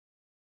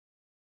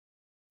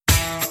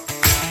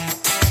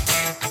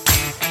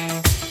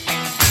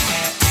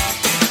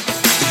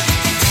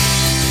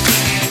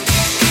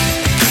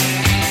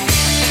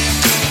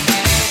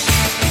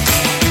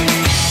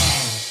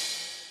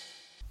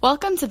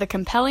Welcome to the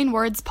Compelling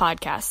Words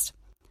Podcast.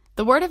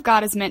 The Word of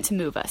God is meant to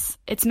move us.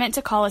 It's meant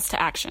to call us to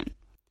action.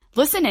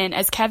 Listen in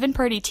as Kevin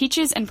Purdy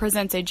teaches and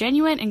presents a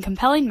genuine and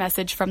compelling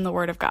message from the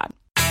Word of God.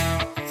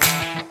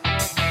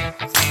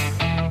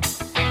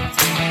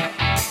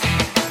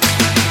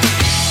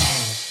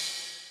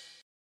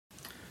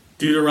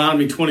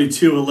 Deuteronomy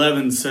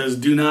 22:11 says,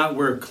 "Do not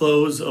wear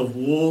clothes of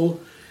wool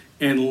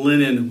and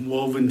linen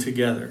woven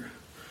together."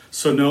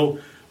 So no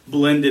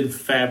blended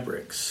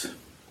fabrics.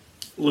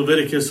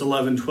 Leviticus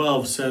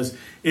 11:12 says,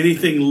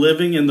 "Anything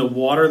living in the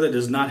water that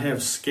does not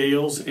have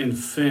scales and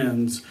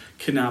fins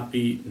cannot be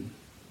eaten."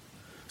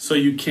 So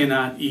you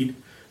cannot eat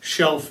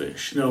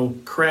shellfish, no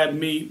crab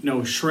meat,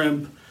 no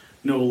shrimp,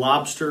 no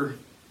lobster.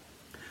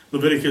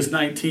 Leviticus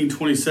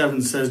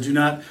 19:27 says, "Do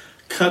not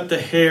cut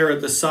the hair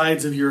at the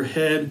sides of your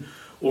head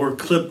or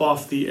clip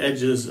off the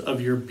edges of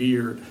your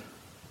beard."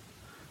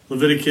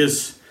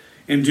 Leviticus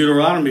and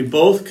Deuteronomy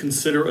both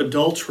consider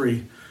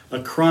adultery a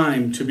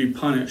crime to be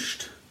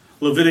punished.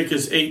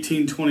 Leviticus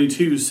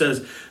 18:22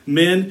 says,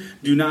 "Men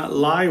do not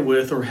lie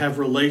with or have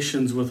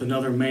relations with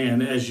another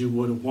man as you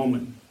would a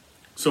woman."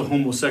 So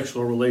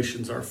homosexual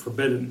relations are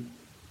forbidden.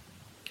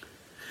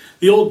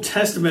 The Old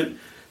Testament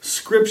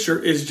scripture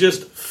is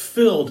just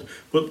filled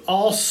with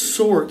all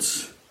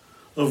sorts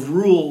of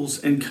rules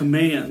and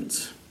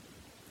commands.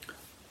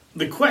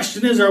 The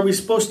question is, are we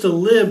supposed to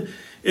live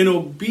in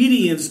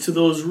obedience to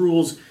those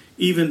rules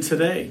even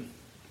today?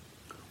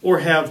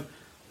 Or have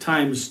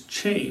times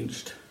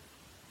changed?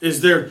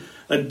 Is there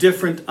a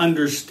different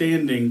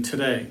understanding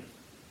today?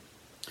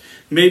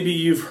 Maybe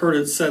you've heard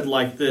it said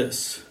like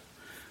this: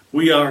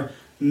 we are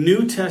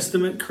New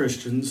Testament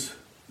Christians.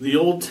 The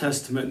Old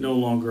Testament no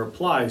longer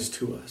applies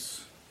to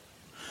us.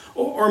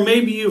 Or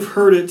maybe you've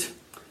heard it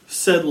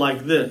said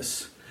like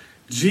this: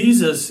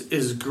 Jesus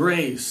is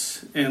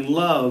grace and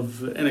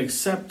love and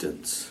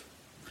acceptance.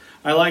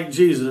 I like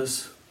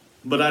Jesus,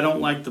 but I don't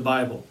like the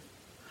Bible.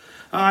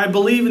 I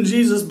believe in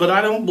Jesus, but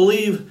I don't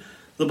believe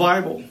the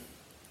Bible.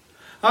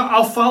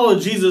 I'll follow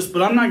Jesus,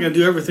 but I'm not going to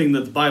do everything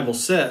that the Bible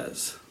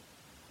says.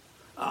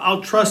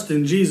 I'll trust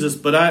in Jesus,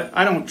 but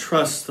I don't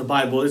trust the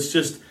Bible. It's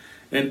just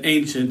an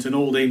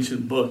old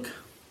ancient book.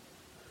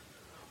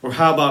 Or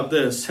how about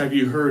this? Have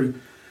you heard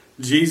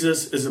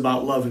Jesus is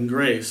about love and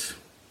grace?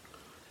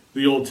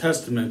 The Old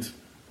Testament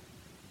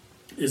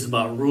is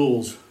about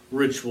rules,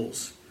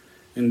 rituals,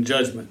 and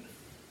judgment.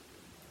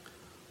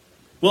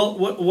 Well,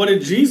 what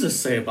did Jesus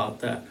say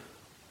about that?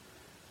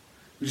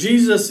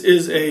 Jesus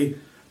is a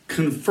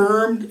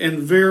confirmed and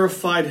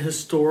verified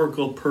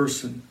historical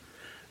person.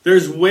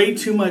 There's way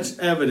too much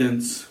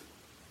evidence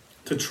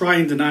to try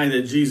and deny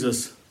that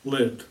Jesus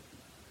lived.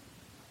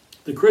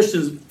 The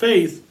Christian's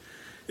faith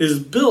is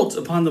built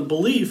upon the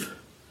belief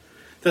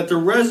that the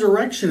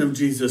resurrection of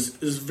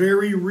Jesus is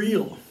very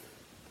real.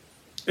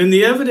 And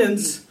the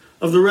evidence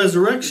of the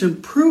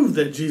resurrection proved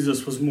that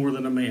Jesus was more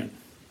than a man.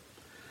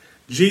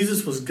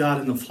 Jesus was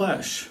God in the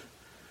flesh.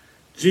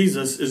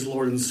 Jesus is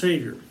Lord and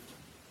Savior.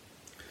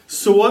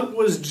 So what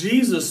was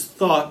Jesus'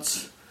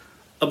 thoughts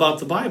about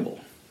the Bible?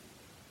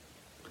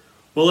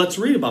 Well, let's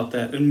read about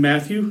that in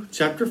Matthew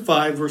chapter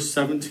 5, verse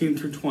 17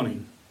 through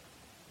 20.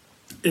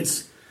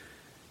 It's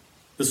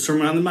the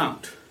Sermon on the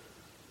Mount.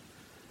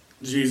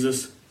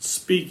 Jesus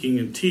speaking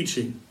and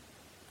teaching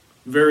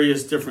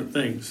various different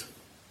things.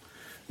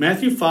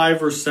 Matthew 5,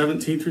 verse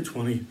 17 through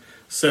 20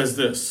 says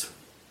this: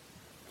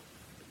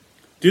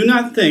 "Do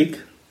not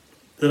think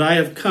that I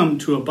have come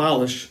to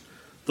abolish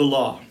the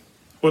law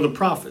or the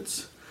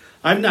prophets.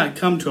 I've not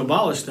come to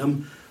abolish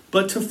them,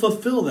 but to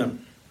fulfill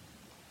them.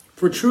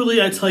 For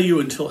truly I tell you,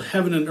 until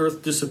heaven and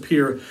earth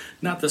disappear,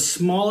 not the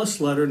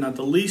smallest letter, not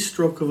the least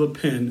stroke of a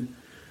pen,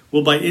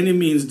 will by any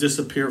means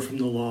disappear from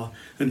the law,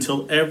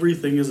 until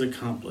everything is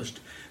accomplished.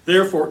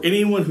 Therefore,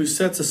 anyone who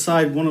sets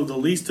aside one of the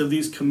least of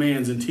these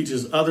commands and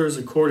teaches others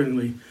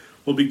accordingly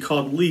will be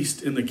called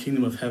least in the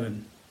kingdom of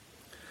heaven.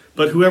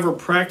 But whoever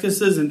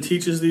practices and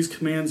teaches these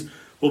commands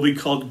will be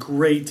called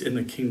great in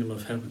the kingdom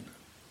of heaven.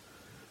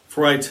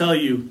 For I tell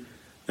you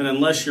that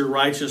unless your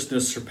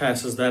righteousness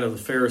surpasses that of the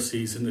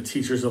Pharisees and the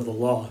teachers of the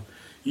law,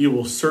 you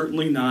will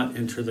certainly not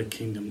enter the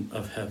kingdom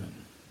of heaven."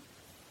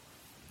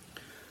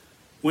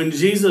 When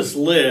Jesus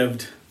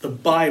lived, the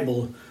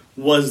Bible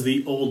was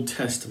the Old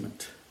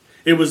Testament.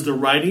 It was the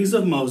writings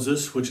of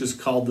Moses, which is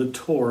called the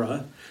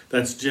Torah.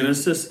 That's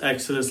Genesis,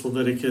 Exodus,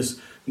 Leviticus,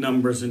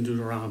 Numbers, and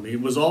Deuteronomy.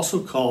 It was also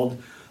called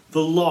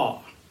the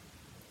law.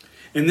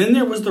 And then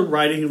there was the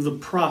writing of the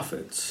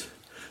prophets.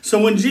 So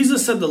when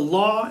Jesus said the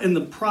law and the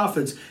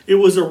prophets, it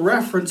was a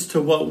reference to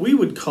what we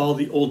would call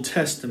the Old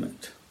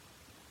Testament.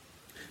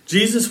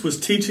 Jesus was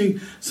teaching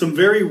some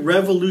very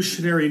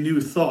revolutionary new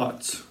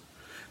thoughts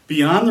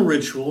beyond the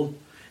ritual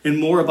and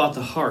more about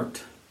the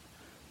heart.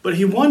 But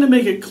he wanted to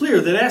make it clear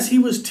that as he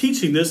was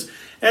teaching this,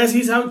 as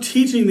he's out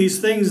teaching these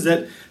things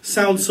that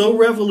sound so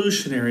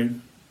revolutionary,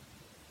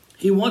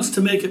 he wants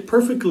to make it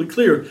perfectly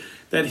clear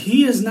that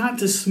he is not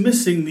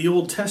dismissing the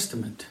Old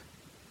Testament.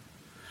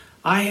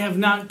 I have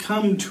not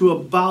come to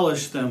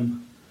abolish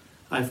them.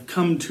 I've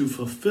come to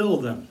fulfill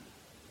them.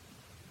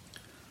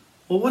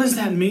 Well, what does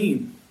that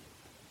mean?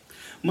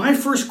 My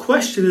first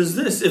question is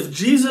this: if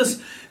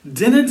Jesus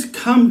didn't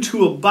come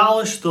to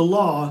abolish the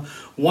law,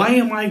 why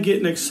am I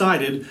getting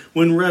excited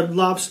when Red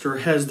Lobster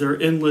has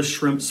their endless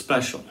shrimp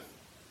special?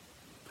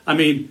 I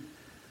mean,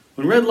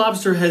 when Red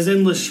Lobster has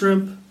endless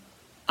shrimp,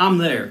 I'm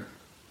there.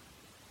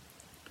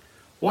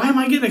 Why am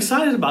I getting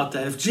excited about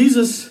that if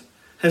Jesus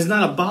has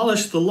not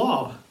abolished the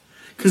law?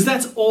 Because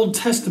that's Old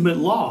Testament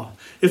law.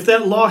 If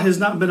that law has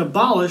not been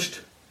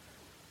abolished,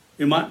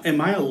 am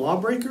I a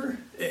lawbreaker?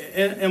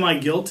 Am I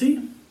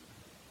guilty?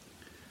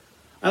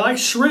 I like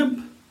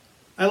shrimp.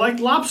 I like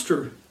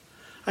lobster.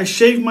 I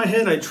shave my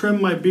head. I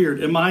trim my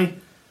beard. Am I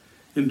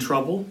in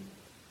trouble?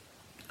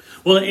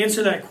 Well, to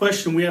answer that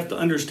question, we have to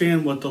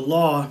understand what the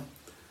law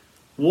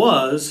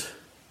was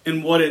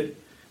and what it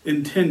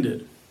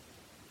intended.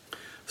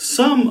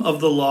 Some of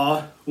the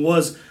law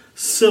was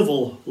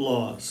civil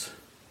laws.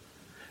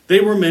 They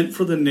were meant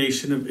for the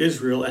nation of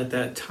Israel at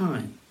that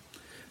time.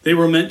 They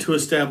were meant to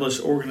establish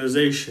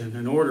organization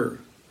and order.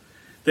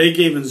 They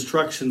gave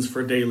instructions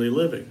for daily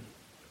living.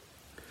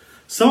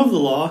 Some of the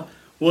law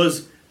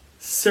was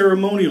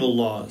ceremonial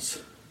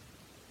laws.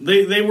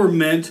 They were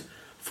meant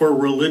for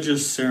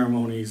religious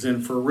ceremonies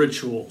and for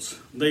rituals.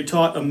 They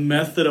taught a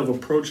method of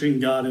approaching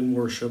God in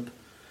worship.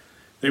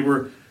 They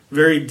were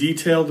very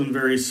detailed and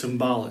very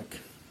symbolic.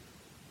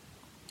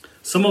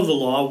 Some of the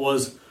law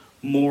was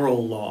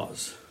moral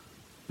laws.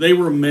 They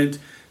were meant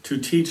to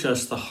teach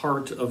us the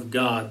heart of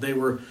God. They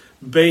were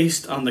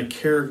based on the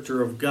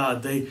character of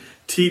God. They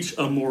teach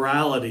a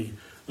morality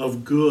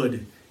of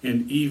good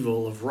and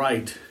evil, of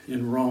right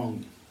and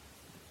wrong.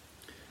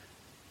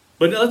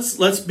 But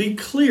let's be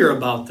clear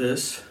about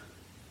this.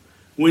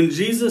 When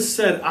Jesus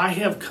said, I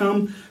have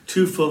come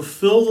to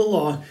fulfill the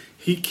law,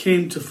 he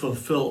came to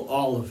fulfill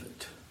all of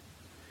it.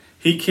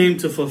 He came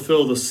to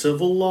fulfill the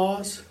civil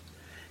laws.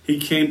 He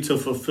came to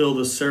fulfill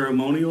the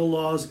ceremonial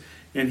laws.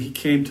 And he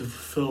came to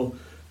fulfill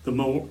the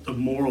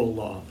moral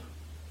law.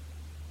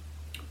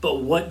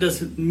 But what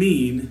does it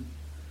mean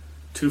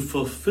to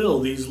fulfill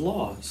these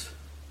laws?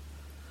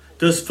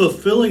 Does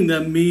fulfilling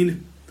them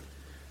mean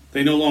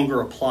they no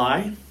longer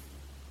apply?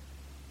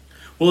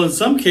 Well, in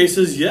some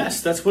cases,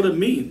 yes, that's what it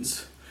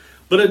means.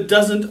 But it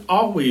doesn't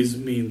always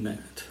mean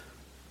that.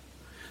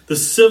 The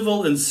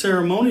civil and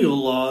ceremonial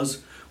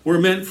laws were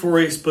meant for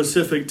a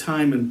specific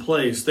time and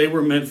place. They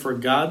were meant for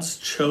God's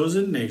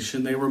chosen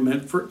nation. They were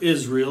meant for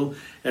Israel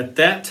at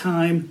that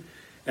time,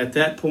 at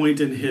that point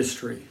in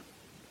history.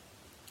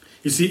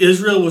 You see,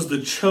 Israel was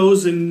the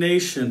chosen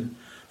nation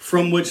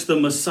from which the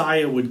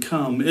Messiah would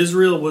come.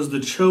 Israel was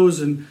the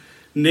chosen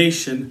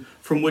nation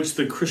from which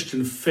the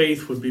Christian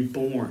faith would be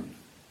born.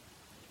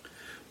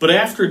 But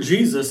after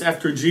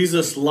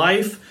Jesus'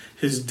 life,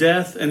 his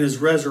death, and his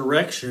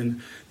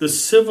resurrection, the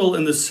civil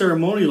and the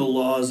ceremonial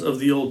laws of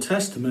the Old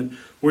Testament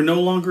were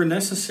no longer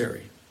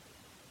necessary.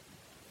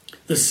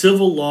 The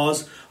civil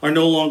laws are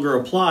no longer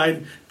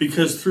applied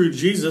because through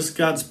Jesus,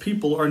 God's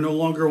people are no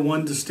longer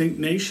one distinct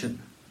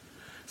nation.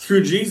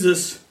 Through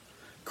Jesus,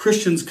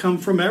 Christians come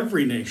from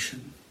every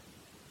nation.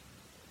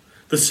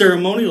 The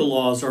ceremonial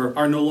laws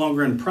are no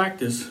longer in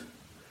practice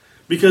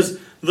because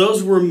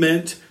those were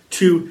meant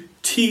to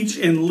teach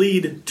and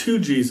lead to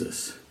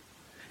Jesus.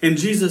 And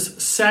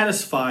Jesus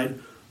satisfied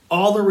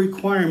all the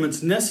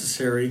requirements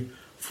necessary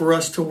for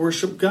us to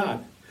worship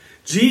God.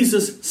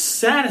 Jesus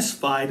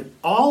satisfied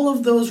all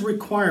of those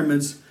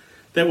requirements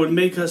that would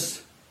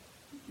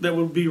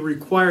be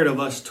required of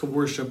us to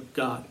worship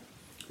God.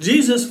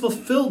 Jesus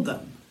fulfilled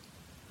them.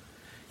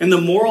 And the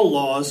moral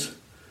laws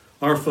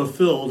are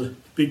fulfilled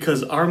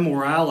because our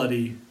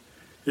morality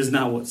is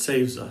not what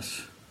saves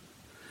us.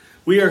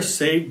 We are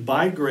saved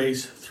by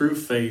grace through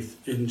faith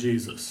in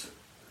Jesus.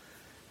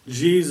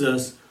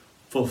 Jesus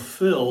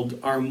fulfilled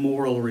our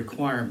moral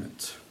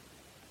requirements.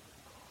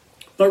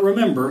 But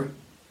remember,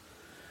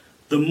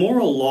 the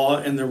moral law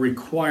and the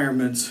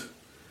requirements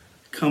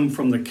come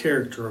from the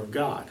character of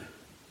God.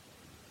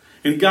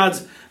 And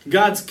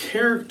God's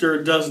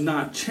character does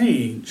not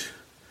change.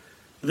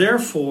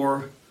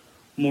 Therefore,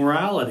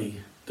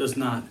 morality does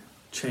not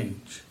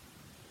change.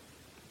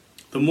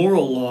 The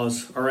moral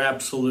laws are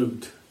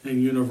absolute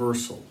and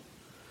universal.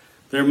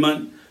 They're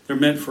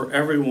meant for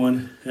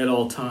everyone at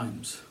all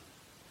times.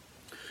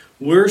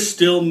 We're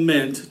still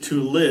meant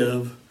to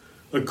live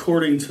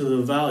according to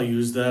the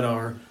values that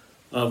are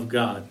of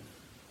God.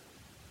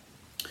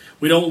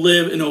 We don't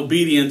live in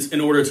obedience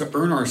in order to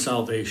earn our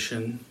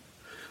salvation.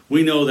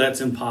 We know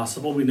that's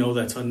impossible. We know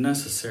that's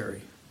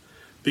unnecessary.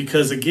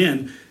 Because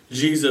again,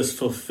 Jesus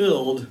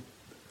fulfilled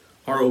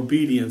our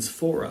obedience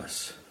for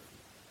us.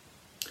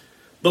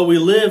 But we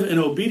live in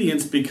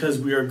obedience because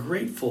we are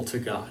grateful to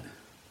God.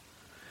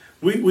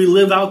 We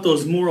live out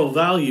those moral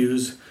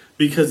values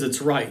because it's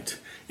right.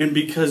 And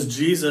because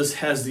Jesus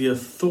has the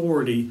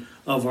authority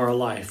of our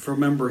life.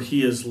 Remember,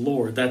 he is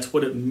Lord. That's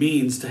what it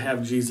means to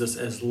have Jesus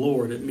as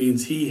Lord. It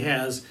means he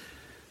has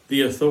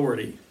the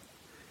authority.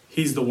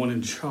 He's the one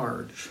in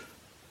charge.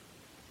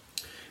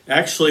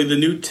 Actually, the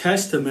New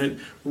Testament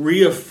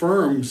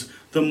reaffirms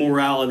the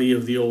morality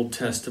of the Old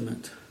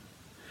Testament.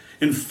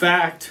 In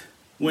fact,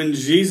 when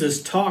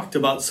Jesus talked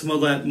about some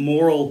of that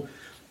moral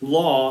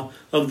law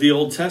of the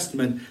Old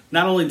Testament,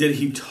 not only did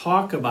he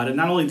talk about it,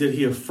 not only did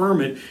he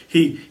affirm it,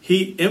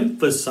 he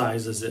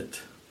emphasizes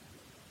it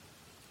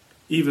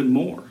even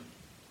more.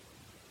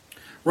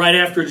 Right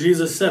after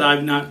Jesus said,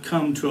 I've not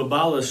come to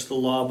abolish the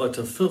law, but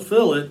to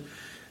fulfill it,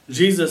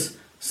 Jesus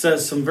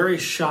says some very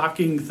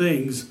shocking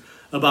things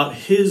about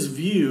his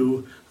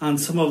view on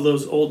some of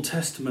those Old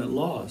Testament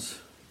laws.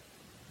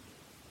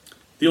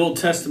 The Old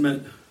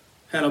Testament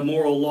had a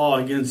moral law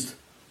against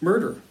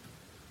murder.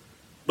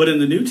 But in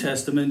the New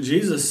Testament,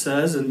 Jesus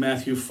says in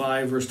Matthew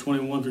 5, verse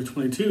 21 through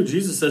 22,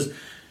 Jesus says,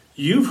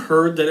 you've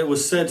heard that it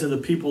was said to the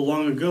people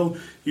long ago,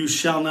 you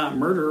shall not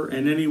murder,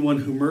 and anyone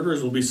who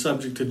murders will be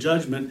subject to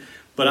judgment.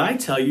 But I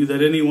tell you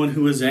that anyone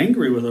who is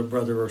angry with a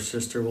brother or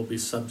sister will be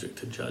subject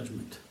to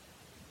judgment.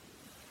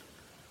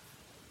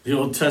 The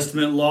Old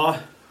Testament law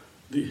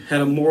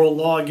had a moral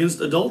law against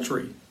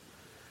adultery.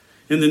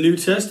 In the New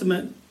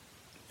Testament,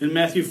 in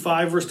Matthew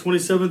 5, verse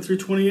 27 through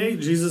 28,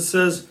 Jesus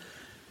says,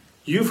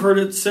 you've heard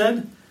it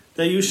said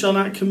that you shall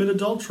not commit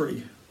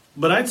adultery.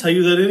 But I tell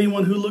you that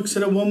anyone who looks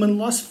at a woman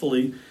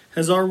lustfully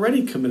has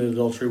already committed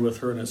adultery with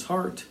her in his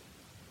heart.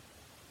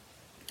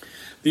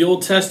 The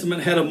Old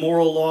Testament had a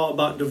moral law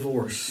about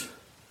divorce.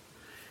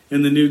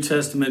 In the New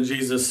Testament,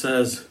 Jesus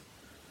says,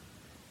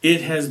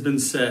 it has been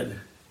said,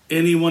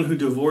 anyone who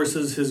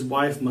divorces his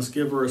wife must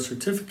give her a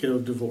certificate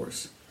of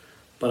divorce.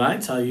 But I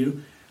tell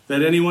you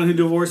that anyone who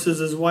divorces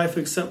his wife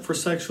except for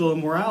sexual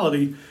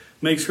immorality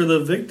makes her the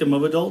victim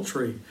of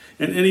adultery.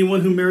 And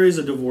anyone who marries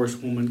a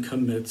divorced woman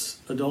commits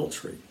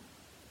adultery.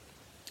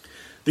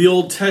 The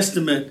Old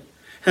Testament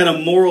had a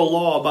moral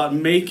law about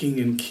making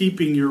and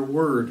keeping your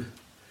word.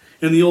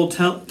 In the Old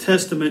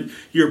Testament,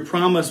 your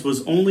promise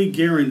was only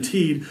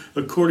guaranteed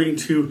according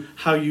to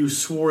how you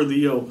swore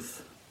the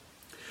oath.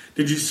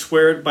 Did you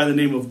swear it by the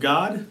name of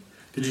God?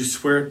 Did you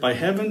swear it by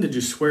heaven? Did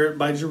you swear it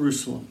by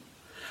Jerusalem?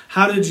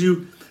 How did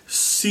you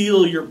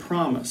seal your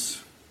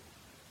promise?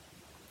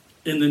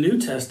 In the New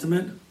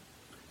Testament,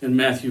 in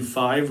Matthew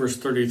 5, verse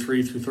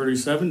 33 through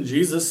 37,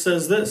 Jesus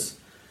says this.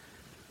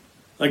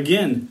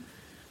 Again,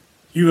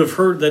 you have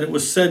heard that it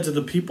was said to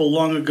the people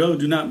long ago,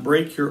 do not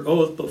break your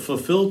oath, but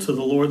fulfill to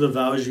the Lord the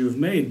vows you have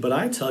made. But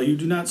I tell you,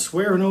 do not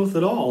swear an oath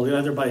at all,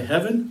 either by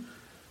heaven,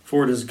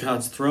 for it is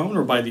God's throne,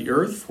 or by the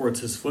earth, for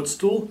it's his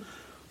footstool,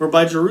 or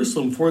by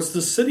Jerusalem, for it's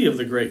the city of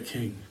the great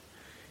king.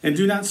 And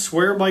do not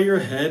swear by your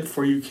head,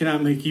 for you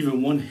cannot make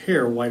even one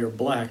hair white or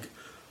black.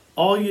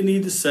 All you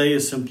need to say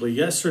is simply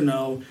yes or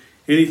no.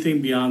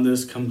 Anything beyond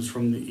this comes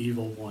from the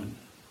evil one.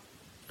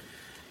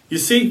 You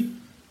see,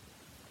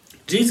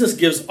 Jesus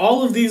gives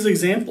all of these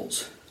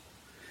examples.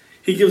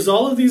 He gives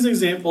all of these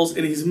examples,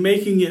 and he's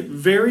making it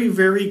very,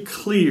 very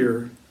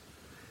clear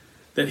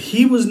that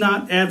he was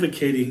not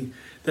advocating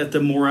that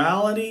the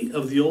morality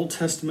of the Old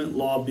Testament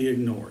law be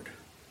ignored.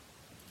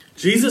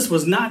 Jesus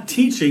was not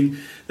teaching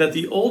that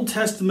the Old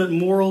Testament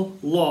moral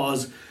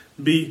laws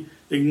be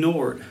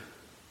ignored.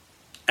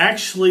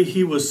 Actually,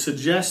 he was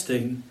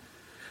suggesting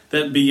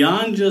that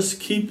beyond just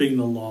keeping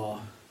the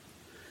law,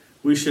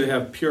 we should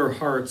have pure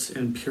hearts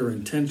and pure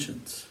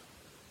intentions.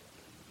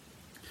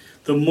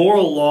 The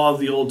moral law of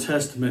the Old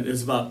Testament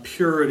is about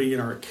purity in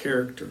our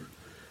character,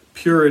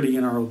 purity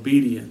in our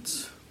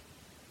obedience,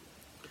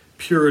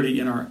 purity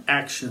in our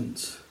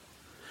actions.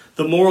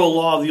 The moral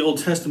law of the Old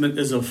Testament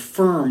is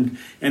affirmed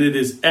and it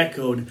is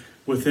echoed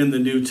within the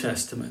New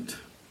Testament.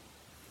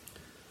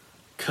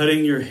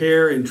 Cutting your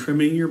hair and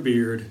trimming your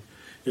beard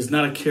is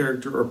not a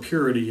character or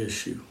purity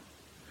issue.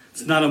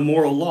 It's not a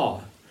moral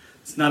law.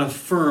 It's not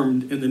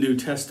affirmed in the New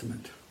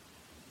Testament.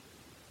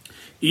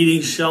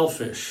 Eating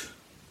shellfish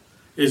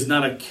is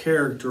not a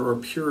character or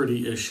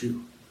purity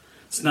issue.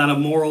 It's not a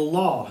moral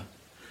law.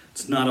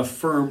 It's not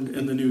affirmed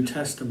in the New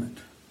Testament.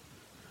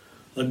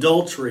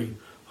 Adultery,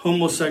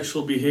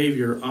 homosexual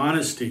behavior,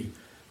 honesty,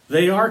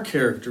 they are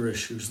character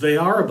issues. They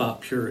are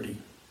about purity.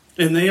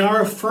 And they are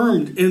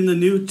affirmed in the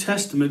New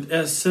Testament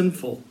as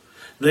sinful.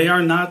 They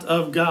are not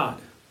of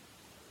God.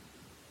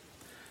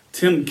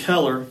 Tim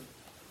Keller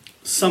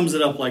sums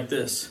it up like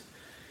this.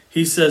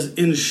 He says,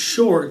 in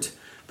short,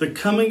 the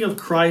coming of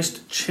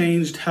Christ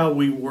changed how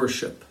we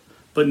worship,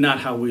 but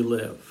not how we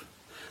live.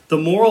 The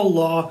moral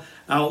law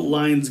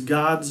outlines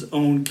God's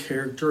own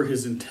character,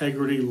 his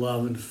integrity,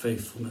 love, and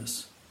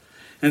faithfulness.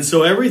 And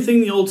so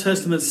everything the Old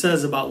Testament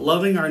says about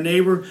loving our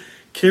neighbor,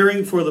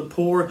 caring for the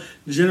poor,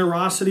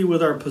 generosity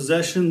with our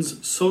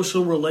possessions,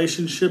 social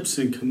relationships,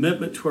 and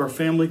commitment to our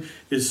family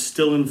is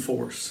still in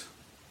force.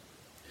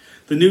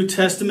 The New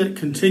Testament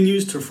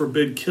continues to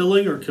forbid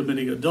killing or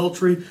committing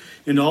adultery,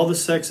 and all the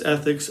sex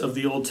ethics of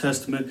the Old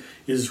Testament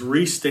is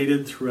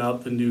restated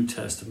throughout the New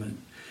Testament.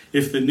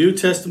 If the New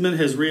Testament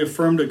has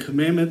reaffirmed a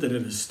commandment, then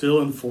it is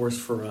still in force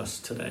for us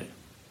today.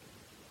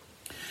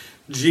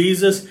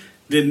 Jesus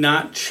did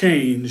not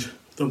change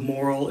the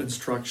moral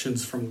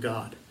instructions from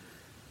God,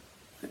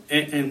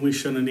 and we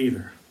shouldn't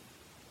either.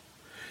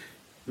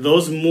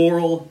 Those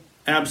moral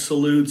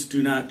absolutes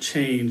do not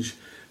change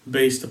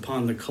based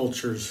upon the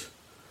culture's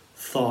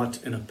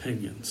thought and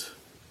opinions.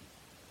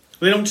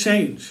 They don't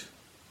change.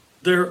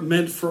 They're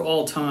meant for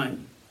all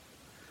time.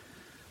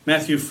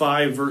 Matthew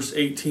 5, verse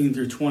 18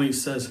 through 20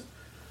 says,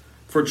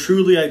 "For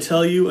truly I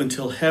tell you,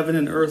 until heaven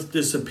and earth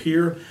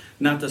disappear,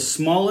 not the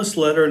smallest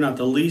letter, not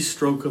the least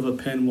stroke of a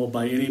pen will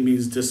by any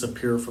means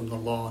disappear from the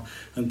law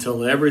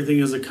until everything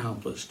is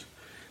accomplished.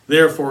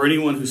 Therefore,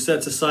 anyone who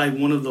sets aside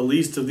one of the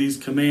least of these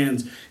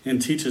commands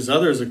and teaches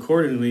others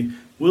accordingly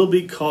will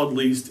be called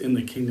least in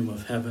the kingdom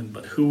of heaven.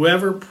 But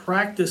whoever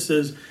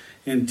practices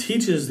and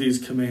teaches these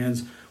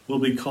commands will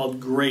be called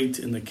great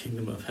in the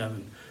kingdom of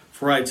heaven.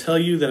 For I tell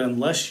you that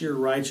unless your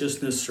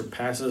righteousness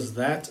surpasses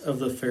that of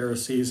the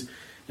Pharisees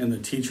and the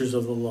teachers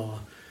of the law,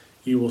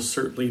 you will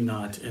certainly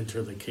not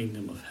enter the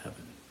kingdom of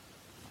heaven."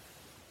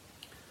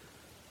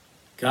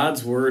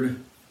 God's word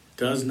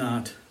does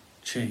not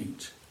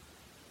change.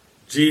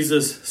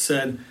 Jesus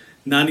said,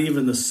 not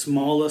even the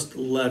smallest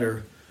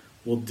letter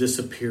will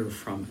disappear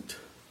from it.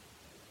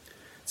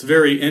 It's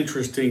very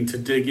interesting to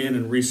dig in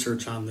and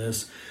research on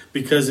this,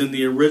 because in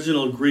the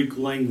original Greek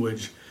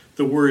language,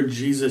 the word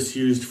Jesus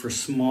used for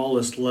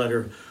smallest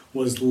letter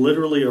was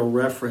literally a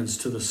reference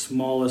to the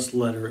smallest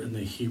letter in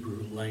the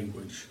Hebrew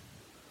language,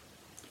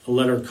 a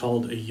letter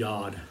called a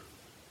yod.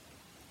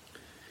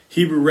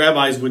 Hebrew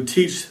rabbis would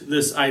teach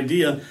this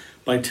idea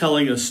by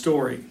telling a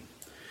story.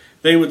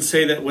 They would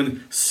say that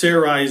when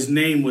Sarai's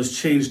name was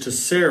changed to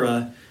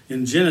Sarah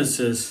in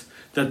Genesis,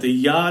 that the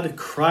yod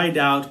cried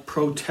out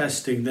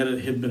protesting that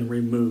it had been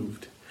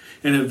removed.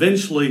 And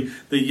eventually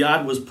the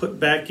yod was put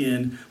back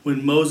in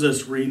when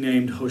Moses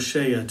renamed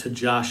Hosea to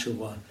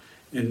Joshua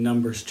in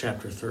Numbers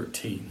chapter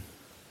 13.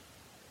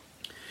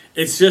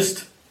 It's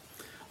just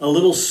a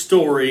little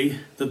story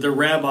that the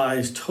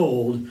rabbis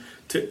told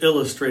to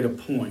illustrate a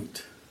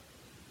point.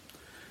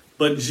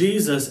 But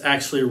Jesus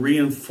actually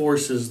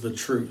reinforces the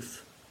truth.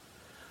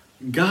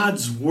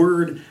 God's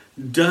word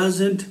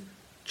doesn't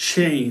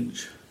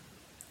change.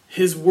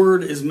 His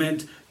word is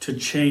meant to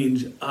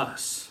change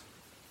us.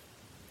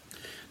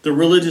 The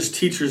religious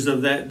teachers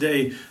of that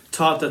day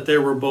taught that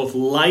there were both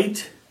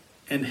light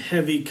and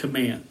heavy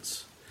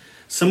commands.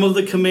 Some of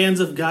the commands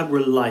of God were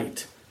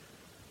light,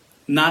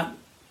 not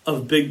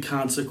of big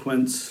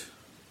consequence,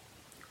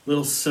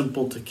 little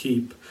simple to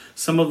keep.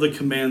 Some of the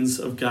commands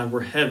of God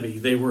were heavy.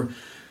 They were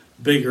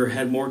bigger,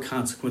 had more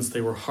consequence.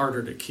 They were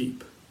harder to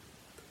keep.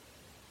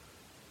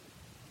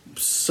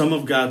 Some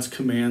of God's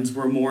commands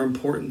were more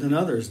important than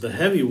others. The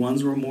heavy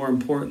ones were more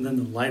important than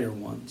the lighter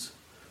ones.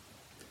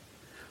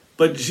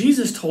 But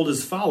Jesus told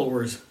his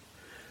followers,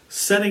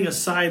 setting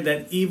aside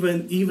that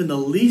even the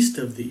least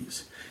of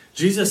these,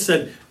 Jesus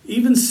said,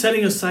 even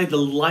setting aside the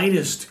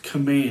lightest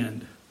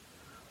command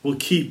will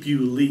keep you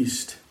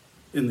least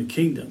in the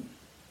kingdom.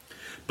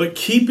 But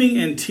keeping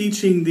and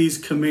teaching these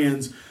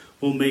commands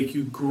will make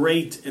you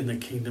great in the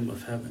kingdom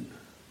of heaven.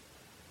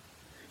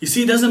 You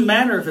see, it doesn't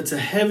matter if it's a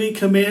heavy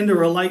command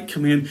or a light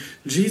command.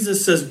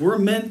 Jesus says we're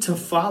meant to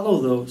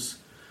follow those.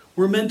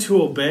 We're meant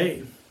to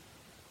obey.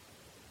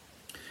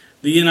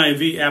 The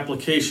NIV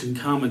application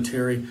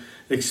commentary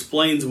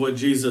explains what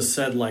Jesus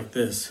said like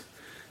this.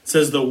 It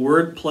says the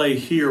wordplay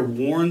here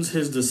warns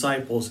his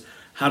disciples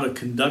how to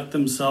conduct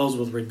themselves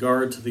with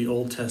regard to the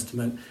Old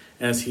Testament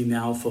as he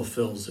now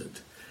fulfills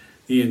it.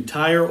 The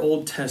entire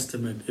Old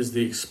Testament is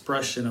the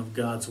expression of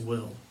God's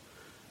will,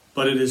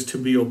 but it is to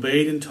be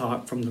obeyed and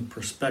taught from the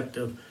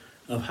perspective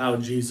of how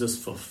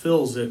Jesus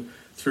fulfills it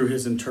through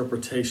his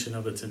interpretation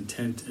of its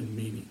intent and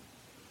meaning.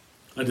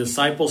 A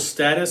disciple's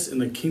status in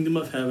the kingdom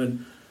of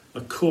heaven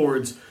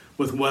accords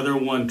with whether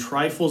one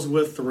trifles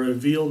with the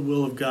revealed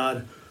will of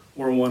God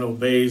or one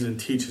obeys and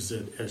teaches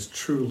it as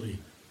truly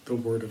the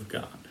Word of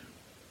God.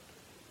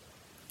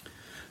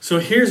 So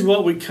here's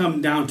what we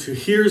come down to.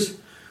 Here's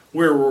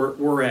where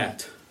we're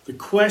at. The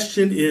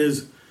question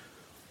is,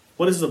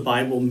 what does the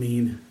Bible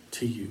mean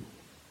to you?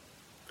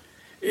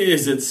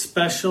 Is it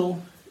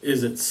special?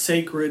 Is it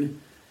sacred?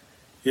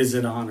 Is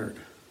it honored?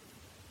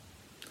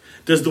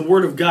 Does the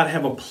Word of God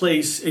have a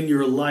place in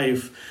your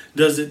life?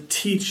 Does it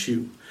teach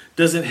you?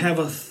 Does it have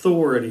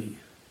authority?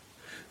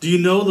 Do you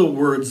know the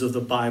words of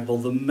the Bible,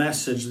 the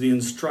message, the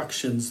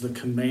instructions, the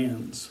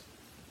commands?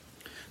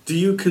 Do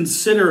you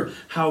consider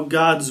how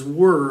God's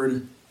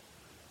Word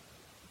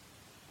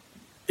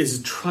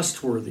is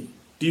trustworthy?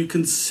 Do you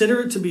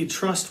consider it to be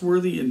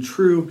trustworthy and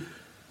true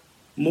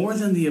more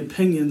than the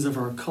opinions of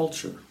our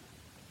culture?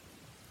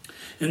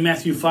 In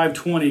Matthew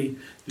 5:20,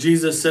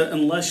 Jesus said,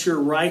 unless your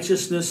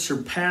righteousness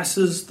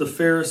surpasses the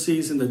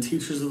Pharisees and the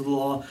teachers of the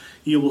law,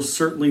 you will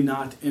certainly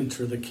not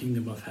enter the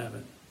kingdom of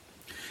heaven.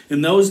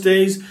 In those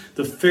days,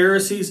 the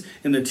Pharisees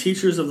and the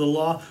teachers of the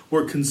law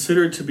were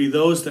considered to be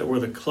those that were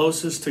the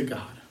closest to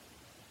God.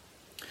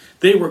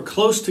 They were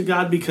close to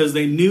God because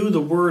they knew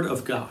the Word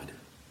of God.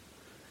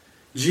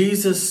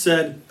 Jesus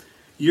said,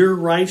 your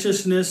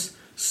righteousness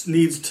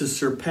needs to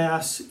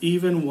surpass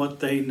even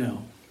what they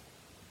know.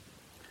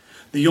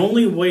 The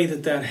only way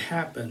that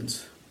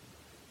happens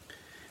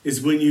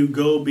is when you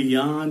go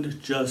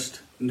beyond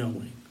just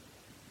knowing.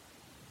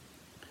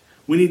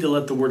 We need to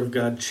let the Word of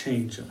God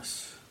change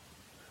us.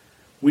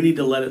 We need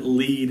to let it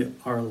lead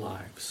our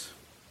lives.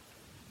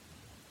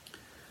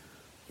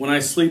 When I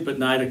sleep at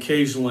night,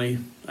 occasionally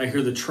I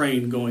hear the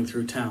train going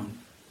through town.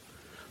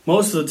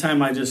 Most of the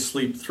time I just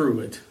sleep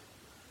through it,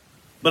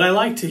 but I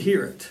like to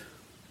hear it.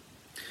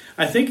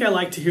 I think I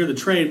like to hear the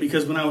train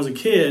because when I was a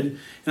kid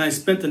and I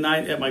spent the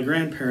night at my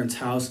grandparents'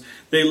 house,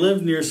 they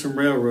lived near some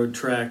railroad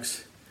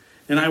tracks,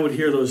 and I would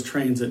hear those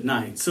trains at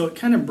night. So it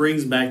kind of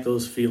brings back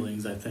those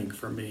feelings, I think,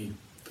 for me.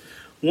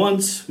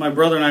 Once, my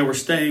brother and I were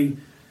staying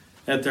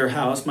at their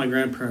house, my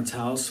grandparents'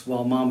 house,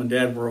 while Mom and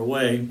Dad were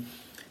away,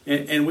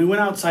 and we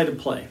went outside to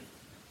play.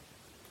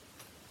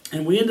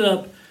 And we ended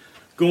up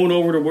going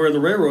over to where the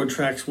railroad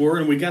tracks were,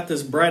 and we got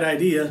this bright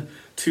idea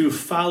to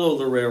follow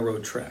the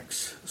railroad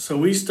tracks. So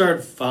we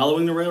started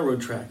following the railroad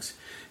tracks.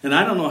 And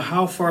I don't know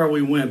how far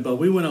we went, but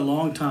we went a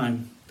long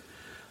time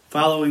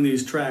following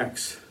these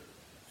tracks.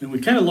 And we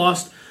kind of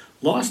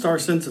lost our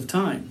sense of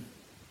time.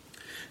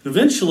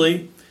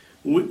 Eventually,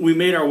 we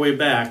made our way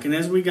back. And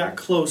as we got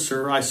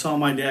closer, I saw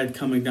my dad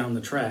coming down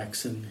the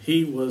tracks, and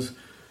he was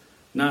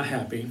not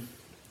happy.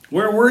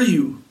 "Where were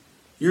you?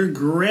 Your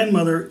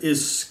grandmother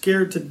is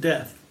scared to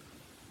death."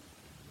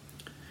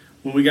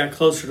 When we got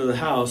closer to the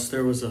house,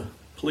 there was a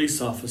police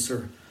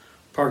officer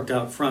parked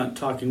out front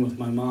talking with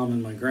my mom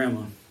and my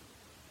grandma.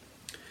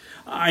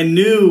 I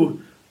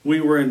knew we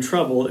were in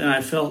trouble, and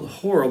I felt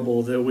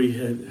horrible that we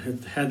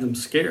had them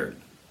scared.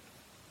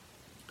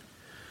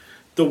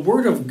 The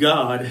Word of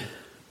God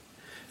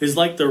is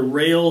like the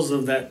rails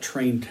of that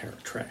train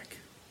track.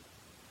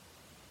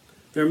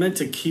 They're meant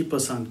to keep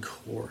us on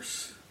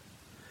course.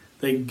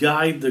 They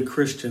guide the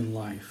Christian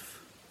life.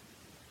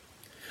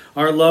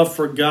 Our love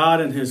for God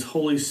and His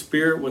Holy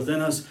Spirit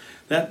within us,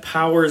 that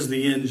powers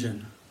the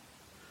engine.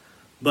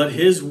 But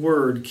His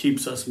Word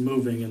keeps us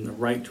moving in the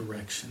right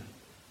direction.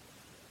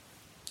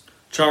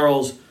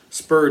 Charles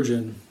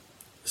Spurgeon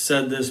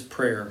said this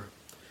prayer.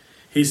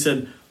 He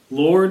said,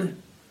 "Lord,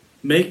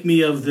 make me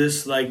of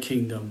this thy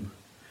kingdom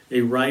a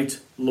right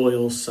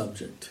loyal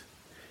subject,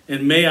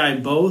 and may I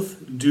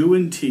both do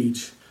and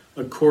teach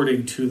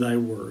according to thy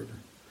word.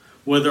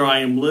 Whether I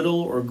am little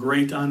or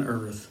great on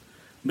earth,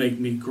 make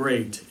me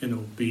great in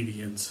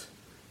obedience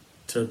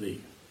to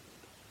thee."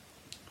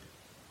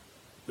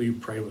 Will you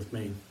pray with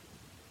me?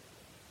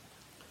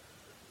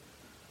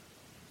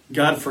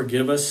 God,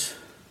 forgive us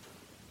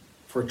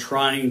for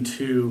trying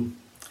to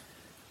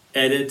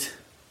edit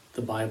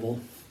the Bible.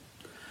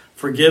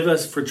 Forgive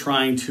us for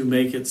trying to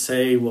make it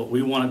say what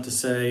we want it to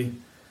say.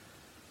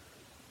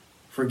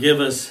 Forgive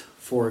us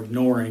for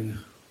ignoring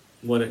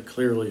what it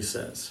clearly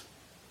says.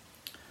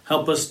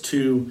 Help us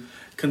to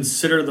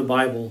consider the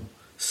Bible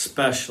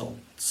special,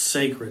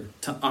 sacred,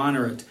 to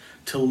honor it,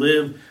 to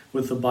live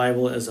with the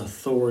Bible as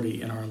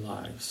authority in our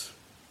lives.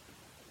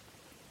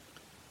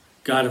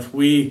 God, if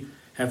we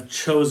have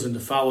chosen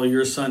to follow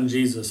your Son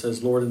Jesus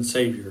as Lord and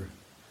Savior,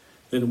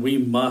 then we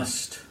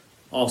must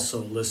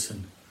also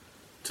listen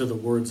to the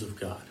words of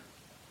God,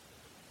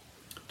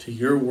 to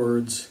your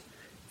words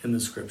in the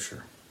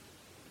Scripture.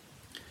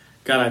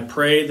 God, I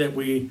pray that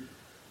we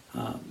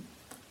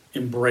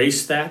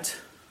embrace that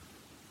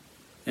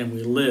and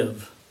we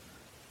live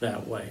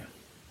that way.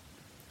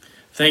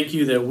 Thank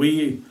you that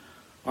we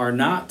are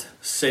not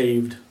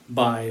saved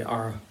by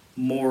our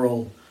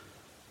moral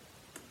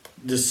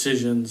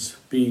decisions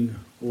being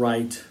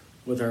right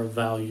with our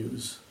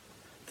values.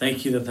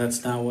 Thank you that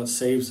that's not what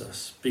saves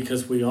us,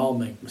 because we all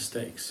make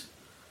mistakes.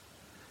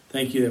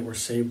 Thank you that we're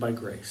saved by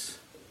grace.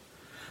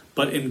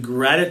 But in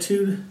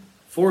gratitude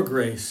for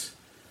grace,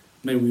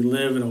 may we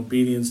live in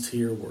obedience to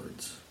your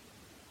words.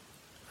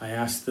 I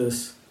ask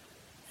this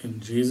in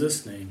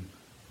Jesus' name.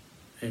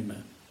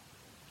 Amen.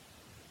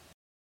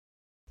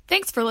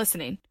 Thanks for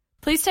listening.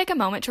 Please take a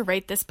moment to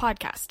rate this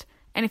podcast.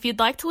 And if you'd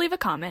like to leave a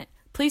comment,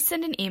 please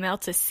send an email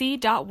to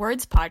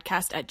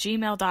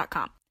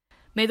c.wordspodcast@gmail.com.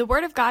 May the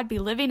Word of God be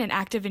living and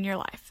active in your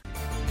life.